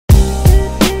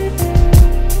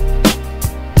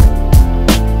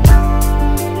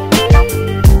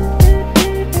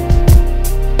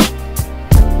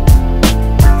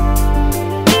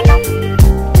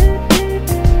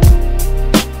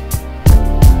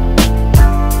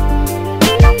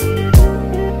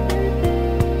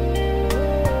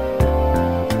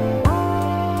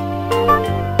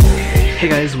Hey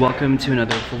guys, welcome to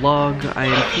another vlog. I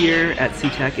am here at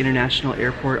SeaTac International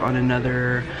Airport on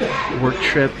another work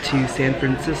trip to San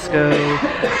Francisco.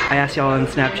 I asked y'all on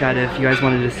Snapchat if you guys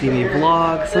wanted to see me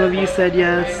vlog. Some of you said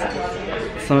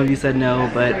yes, some of you said no,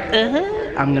 but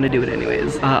I'm gonna do it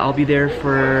anyways. I'll be there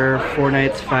for 4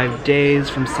 nights, 5 days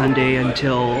from Sunday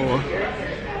until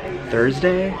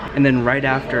Thursday. And then right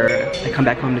after I come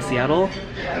back home to Seattle,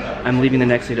 I'm leaving the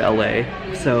next day to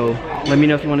LA. So let me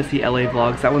know if you want to see LA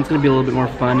vlogs. That one's going to be a little bit more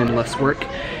fun and less work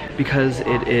because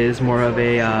it is more of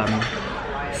a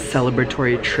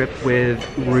celebratory trip with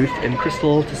Ruth and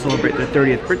Crystal to celebrate their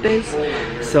 30th birthdays.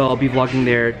 So I'll be vlogging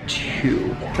there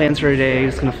too. Plans for today,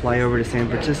 just going to fly over to San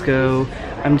Francisco.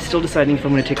 I'm still deciding if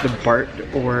I'm going to take the BART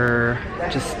or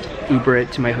just Uber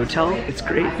it to my hotel. It's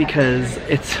great because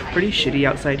it's pretty shitty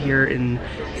outside here in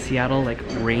Seattle, like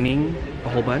raining a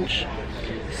whole bunch.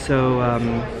 So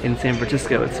in San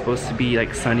Francisco, it's supposed to be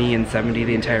like sunny and 70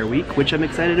 the entire week, which I'm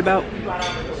excited about.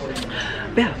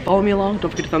 But yeah, follow me along. Don't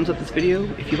forget to thumbs up this video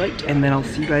if you liked, and then I'll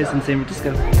see you guys in San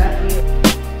Francisco.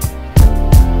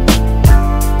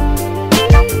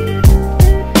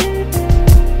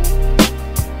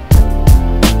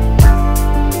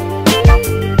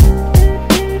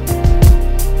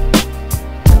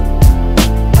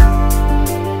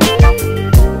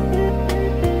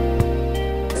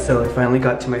 So I finally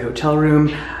got to my hotel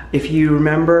room. If you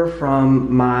remember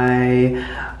from my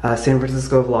San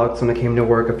Francisco vlogs when I came to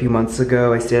work a few months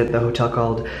ago, I stayed at the hotel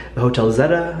called the Hotel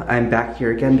Zetta. I'm back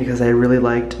here again because I really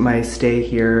liked my stay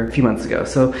here a few months ago.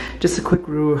 So just a quick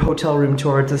hotel room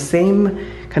tour. It's the same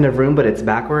kind of room, but it's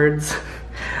backwards.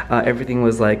 Everything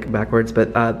was like backwards,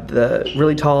 but the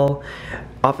really tall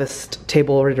office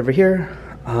table right over here.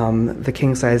 The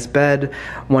king-size bed.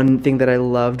 One thing that I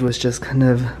loved was just kind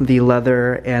of the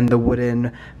leather and the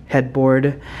wooden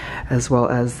headboard, as well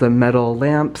as the metal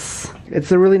lamps.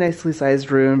 It's a really nicely sized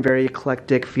room, very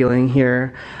eclectic feeling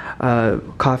here.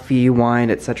 Coffee, wine,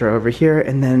 etc. over here.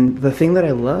 And then the thing that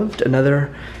I loved,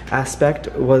 another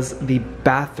aspect, was the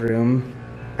bathroom.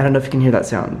 I don't know if you can hear that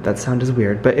sound. That sound is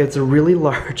weird, but it's a really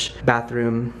large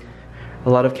bathroom. A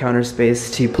lot of counter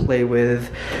space to play with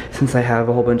since I have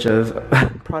a whole bunch of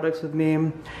products with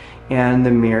me, and the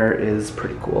mirror is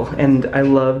pretty cool. And I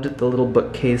loved the little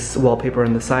bookcase wallpaper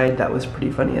on the side. That was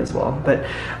pretty funny as well. But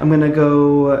I'm gonna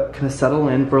go kind of settle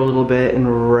in for a little bit and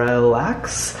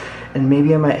relax, and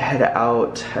maybe I might head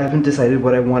out. I haven't decided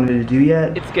what I wanted to do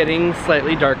yet. It's getting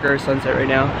slightly darker, sunset right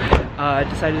now. I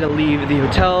decided to leave the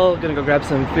hotel, gonna go grab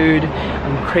some food.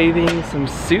 I'm craving some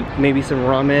soup, maybe some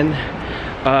ramen.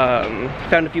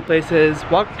 Found a few places,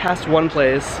 walked past one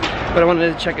place, but I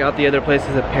wanted to check out the other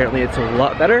places. Apparently it's a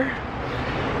lot better.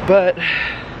 But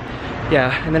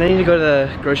yeah, and then I need to go to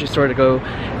the grocery store to go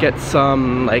get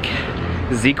some like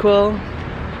ZzzQuil.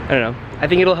 I don't know. I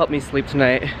think it'll help me sleep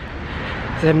tonight.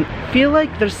 I feel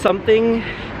like there's something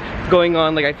going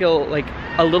on. Like I feel like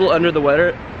a little under the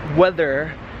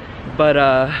weather, but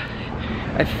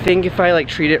I think if I like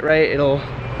treat it right,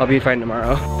 I'll be fine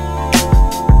tomorrow.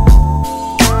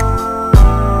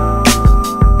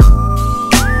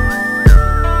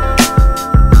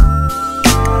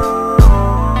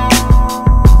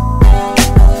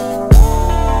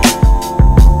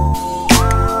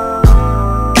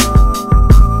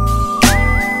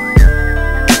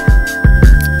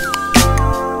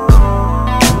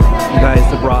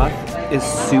 Is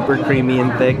super creamy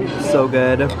and thick, so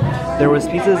good. There was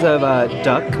pieces of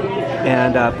duck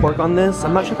and pork on this.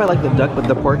 I'm not sure if I like the duck, but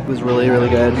the pork was really, really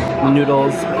good. The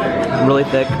noodles, really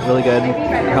thick, really good.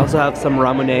 I also have some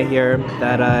ramen here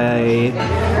that I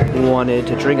wanted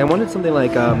to drink. I wanted something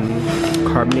like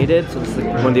carbonated, so this is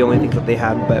like one of the only things that they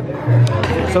had, but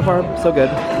so far, so good.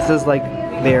 This is like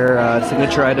their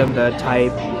signature item, the Thai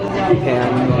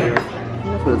pan.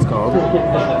 That's what it's called.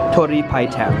 Tori Pai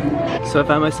Tam. So I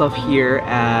found myself here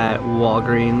at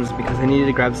Walgreens because I needed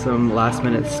to grab some last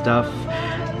minute stuff.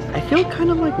 I feel kind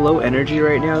of like low energy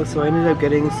right now, so I ended up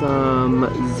getting some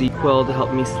ZzzQuil to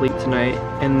help me sleep tonight.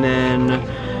 And then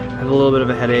I have a little bit of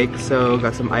a headache, so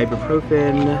got some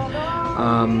ibuprofen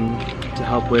to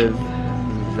help with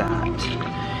that.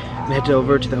 I'm gonna head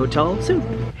over to the hotel soon.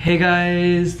 Hey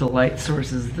guys, the light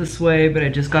source is this way, but I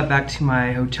just got back to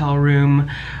my hotel room.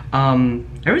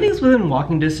 Everything's within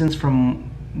walking distance from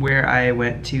where I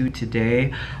went to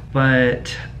today,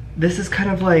 but this is kind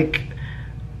of like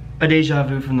a deja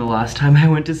vu from the last time I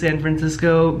went to San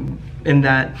Francisco, in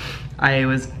that I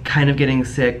was kind of getting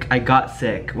sick. I got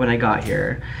sick when I got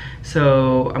here.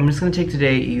 So I'm just gonna take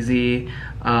today easy,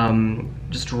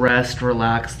 just rest,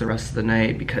 relax the rest of the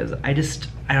night, because I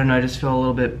don't know, I just feel a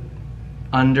little bit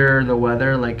under the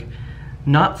weather, like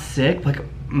not sick, like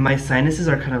my sinuses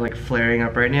are kind of like flaring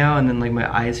up right now, and then like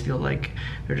my eyes feel like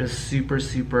they're just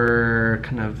super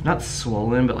kind of not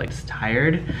swollen but like just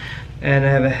tired, and I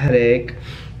have a headache,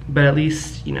 but at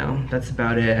least, you know, that's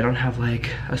about it. I don't have like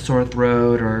a sore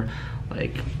throat or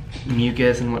like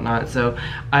mucus and whatnot, so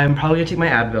I'm probably gonna take my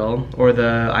Advil or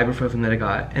the ibuprofen that I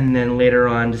got, and then later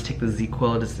on just take the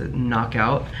ZQuil just to knock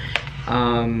out.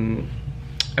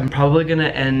 I'm probably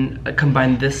gonna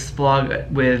combine this vlog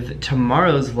with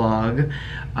tomorrow's vlog,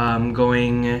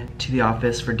 going to the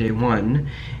office for day 1.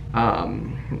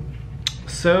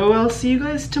 So I'll see you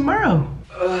guys tomorrow.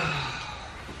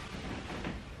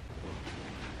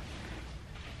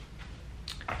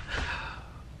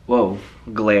 Whoa,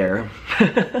 glare.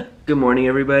 Good morning,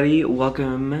 everybody.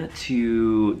 Welcome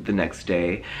to the next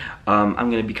day. I'm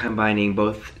gonna be combining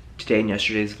both today and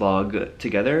yesterday's vlog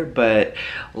together, but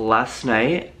last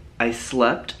night I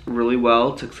slept really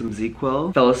well, took some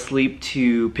ZQuil, fell asleep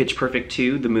to Pitch Perfect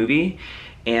 2, the movie,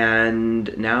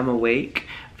 and now I'm awake.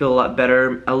 Feel a lot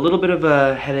better. A little bit of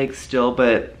a headache still,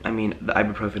 but I mean, the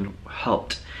ibuprofen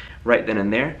helped right then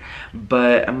and there.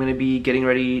 But I'm gonna be getting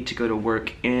ready to go to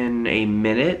work in a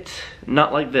minute.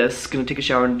 Not like this, gonna take a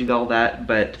shower and do all that,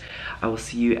 but I will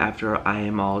see you after I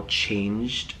am all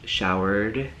changed,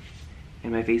 showered,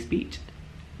 and my face beat.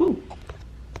 Woo!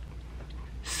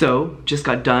 So, just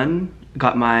got done,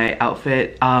 got my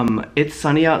outfit. It's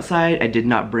sunny outside. I did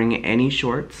not bring any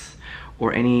shorts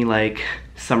or any like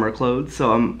summer clothes,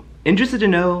 so I'm interested to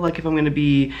know like if I'm gonna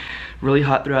be really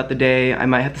hot throughout the day. I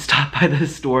might have to stop by the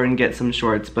store and get some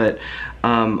shorts, but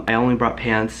I only brought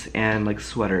pants and like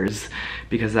sweaters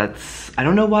because that's, I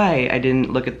don't know why I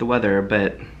didn't look at the weather,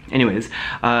 but anyways,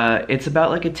 it's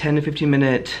about like a 10 to 15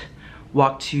 minute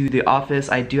walk to the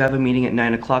office. I do have a meeting at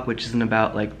 9 o'clock, which is in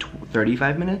about like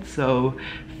 35 minutes, so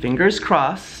fingers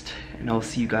crossed, and I'll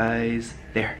see you guys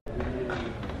there.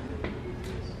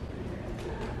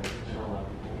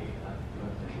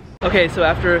 Okay, so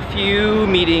after a few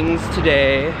meetings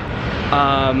today,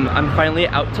 I'm finally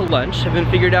out to lunch. I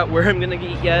haven't figured out where I'm gonna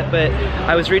eat yet, but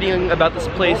I was reading about this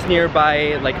place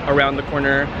nearby, like around the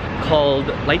corner, called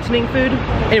Lightening Food.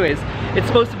 Anyways, it's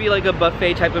supposed to be like a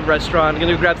buffet type of restaurant. I'm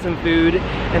gonna grab some food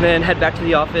and then head back to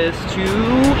the office to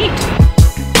eat.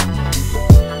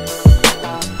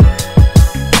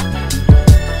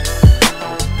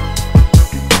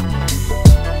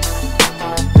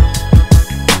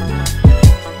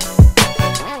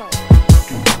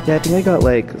 Yeah, I think I got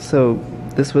like, so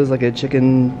this was like a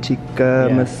chicken tikka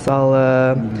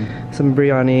masala, some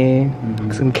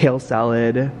biryani, some kale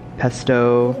salad,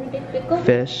 pesto,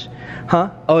 fish.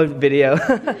 Huh? Oh, video.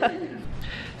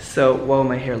 So, whoa,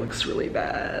 my hair looks really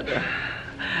bad.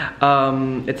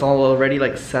 It's already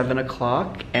like 7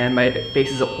 o'clock and my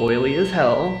face is oily as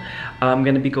hell. I'm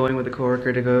gonna be going with a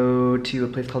coworker to go to a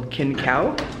place called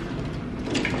Khao.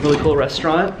 Really cool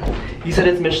restaurant. You said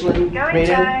it's Michelin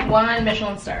rated? 1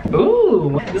 Michelin star.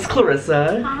 Ooh, this is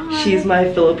Clarissa. Hi. She's my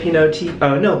Filipino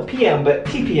PM, but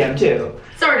TPM too.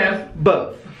 Sort of.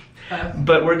 Both.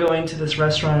 But we're going to this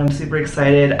restaurant. I'm super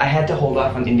excited. I had to hold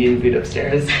off on Indian food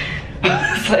upstairs.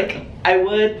 It's like, I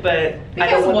would, but I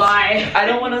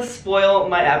don't want to spoil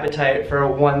my appetite for a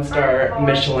 1-star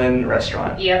Michelin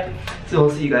restaurant. Yep. So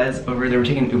we'll see you guys over there. We're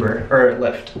taking Uber, or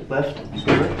Lyft.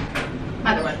 Uber?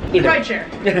 Either one. Either. Ride share.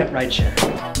 Ride share.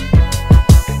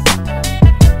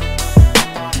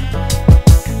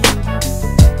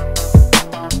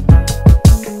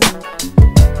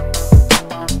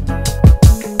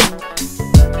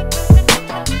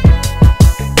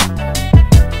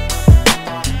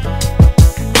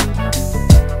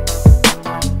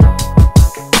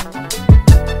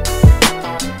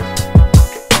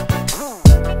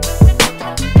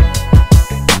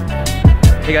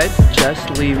 Hey guys, just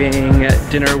leaving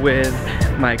dinner with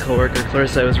my coworker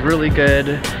Clarissa. It was really good.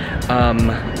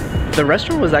 The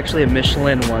restaurant was actually a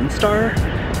Michelin 1-star,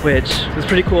 which was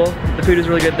pretty cool. The food was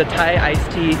really good. The Thai iced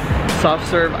tea soft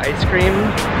serve ice cream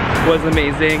was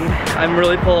amazing. I'm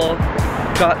really full.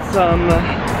 Got some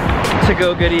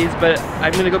to-go goodies, but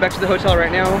I'm gonna go back to the hotel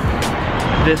right now.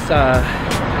 This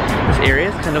area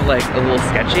is kind of like a little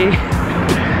sketchy.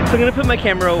 So I'm gonna put my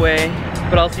camera away,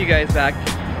 but I'll see you guys back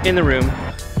in the room.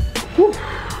 Whew.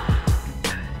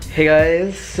 Hey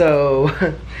guys, so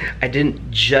I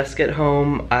didn't just get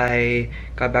home. I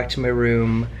got back to my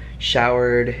room,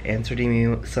 showered, answered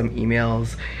some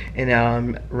emails, and now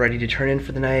I'm ready to turn in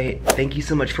for the night. Thank you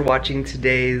so much for watching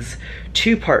today's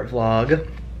 2-part vlog.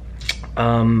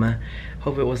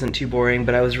 Hope it wasn't too boring,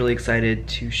 but I was really excited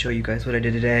to show you guys what I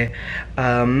did today.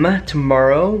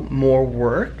 Tomorrow, more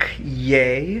work,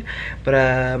 yay. But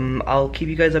I'll keep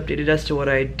you guys updated as to what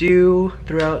I do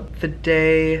throughout the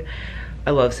day.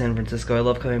 I love San Francisco. I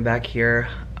love coming back here.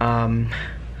 So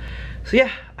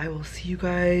yeah, I will see you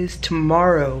guys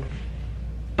tomorrow.